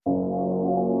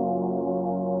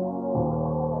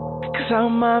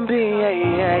on my being,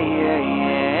 yeah.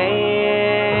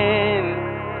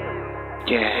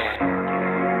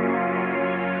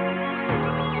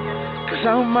 Cause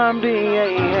on my being,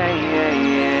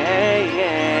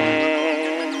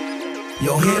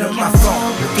 Yo, hit up my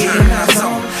phone, you're getting in our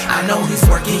zone. I know he's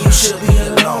working, you should be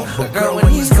alone. But girl, when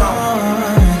he's gone,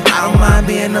 I don't mind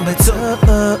being number two.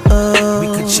 We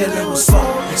could chillin' with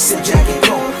smoke, sip jacket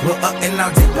coat. We're up and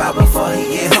I'll dip out before he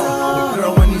get home. But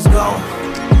girl, when he's gone,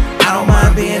 I don't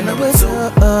mind being number two.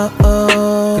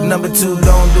 Cause number two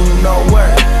don't do no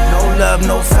work. No love,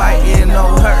 no fight, yeah,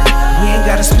 no hurt. We ain't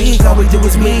gotta speak, all we do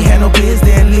is me. Handle biz,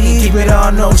 then leave. Keep it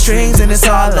on no strings, and it's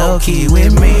all low-key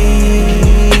with me.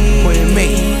 With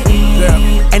me, girl.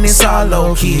 And it's all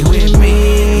low-key with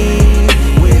me.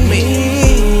 With me.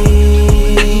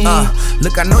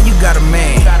 Look, I know you got a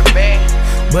man,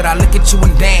 but I look at you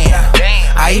and damn.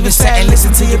 I even sat and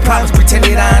listened to your problems,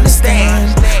 pretended I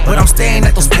understand. But I'm staring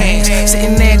at those pants,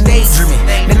 sitting there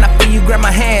daydreaming. Then I feel you grab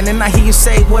my hand, and I hear you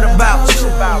say, what about you?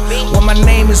 Well, my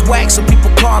name is Wax, so people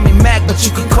call me Mac, but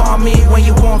you can call me when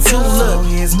you want to. Look,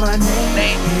 here's my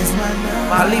name, here's my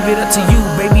number. I leave it up to you,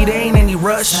 baby, there ain't any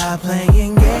rush. Stop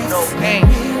playing games, no game.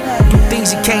 Do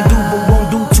things you can't do, but won't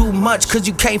do too much, cause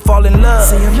you can't fall in love.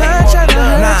 See, I'm not trying to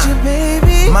hurt you,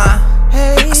 baby.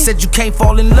 I said you can't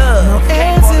fall in love. No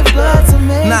answer but to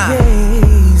make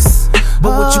days.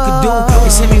 But what you could do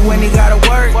is hit me when he gotta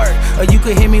work, or you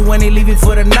could hit me when he leaving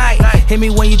for the night. Hit me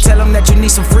when you tell him that you need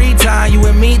some free time, you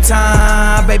and me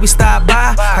time. Baby, stop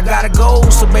by, I gotta go,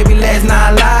 so baby, let's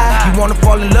not lie. You wanna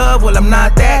fall in love? Well, I'm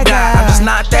not that guy, I'm just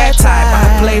not that type.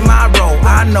 I play my role,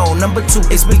 I know, number two,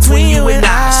 it's between you and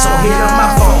I. So hit up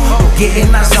my phone, get in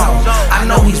our zone. I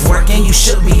know he's working, you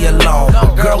should be alone.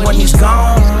 But girl, when he's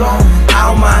gone,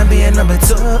 I don't mind being number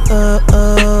two.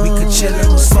 We could chillin'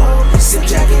 with smoke, sip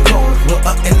jacket coat. We're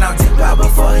up and I'll dip out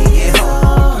before he get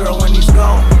home. Girl, when he's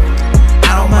gone,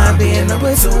 I don't mind being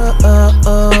number two.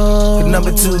 But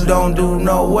number two don't do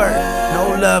no work.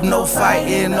 No love, no fight,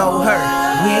 yeah, no hurt.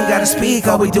 We ain't gotta speak,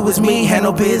 all we do is me.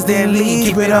 Handle biz, then leave.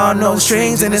 Keep it on no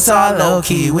strings, and it's all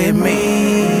low-key with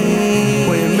me.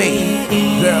 With me,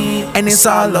 girl. And it's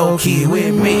all low-key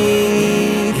with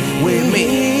me. With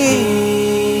me.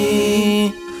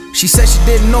 She said she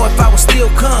didn't know if I would still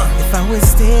come. If I would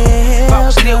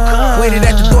still come. Waited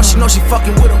at the door, she know she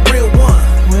fucking with a real one.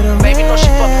 Baby know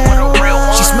she fucking with a real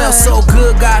one. She smells so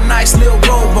good, got a nice little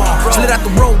robe on. Slid out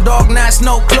the road, dog, now it's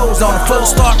no clothes on. The phone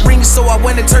start ringing, so I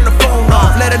went and turned the phone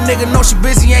off. Let a nigga know she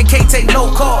busy and can't take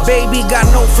no calls. Baby got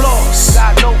no flaws,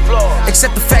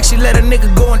 except the fact she let a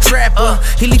nigga go and trap her.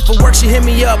 He leave for work, she hit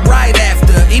me up right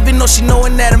after. Even though she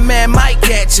knowing that a man might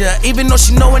catch her. Even though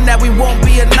she knowing that we won't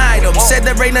be an item. Said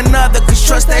there ain't another, cause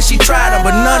trust that she tried him.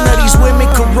 But none of these women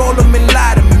could roll them and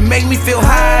lie to me. Make me feel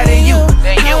higher than you.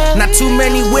 Not too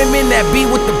many women that be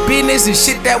with the business and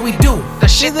shit that we do.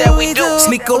 The shit that we do.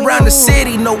 Sneak around the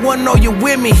city, no one know you're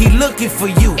with me. He looking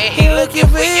for you. And he looking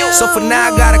for you. So for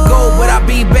now I gotta go, but I'll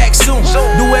be back soon.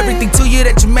 Do everything to you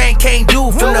that your man can't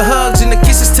do. From the hugs and the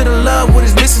kisses to the love. What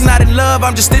is missing, not in love.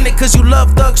 I'm just in it cause you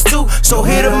love thugs too. So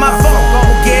hit up my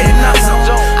phone, get in our zone.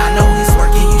 I know he's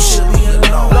working, you should be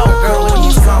alone. Girl, when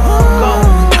he's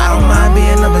gone, I don't mind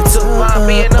being number two.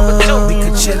 We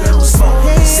could chillin' with smoke,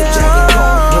 sip jacket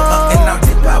coat. We're up and I'll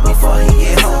dip out before he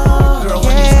get home. Girl,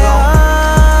 when he's gone,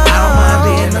 I don't mind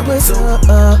being number two.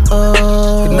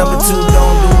 But number two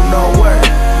don't do no work.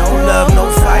 No love, no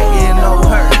fight, yeah, no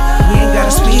hurt. We ain't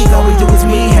gotta speak, all we do is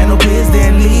me. Handle biz,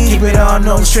 then leave. Keep it on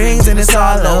no strings, and it's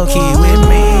all low-key with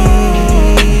me.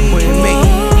 With me,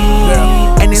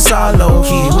 girl. And it's all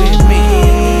low-key with me.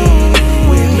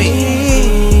 With me.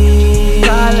 It's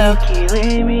all low-key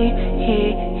with me.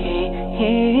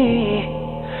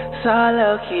 It's all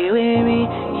low-key with me.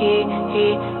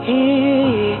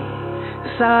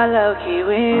 It's all low-key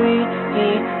with me.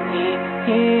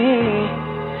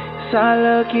 It's all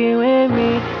low-key with me.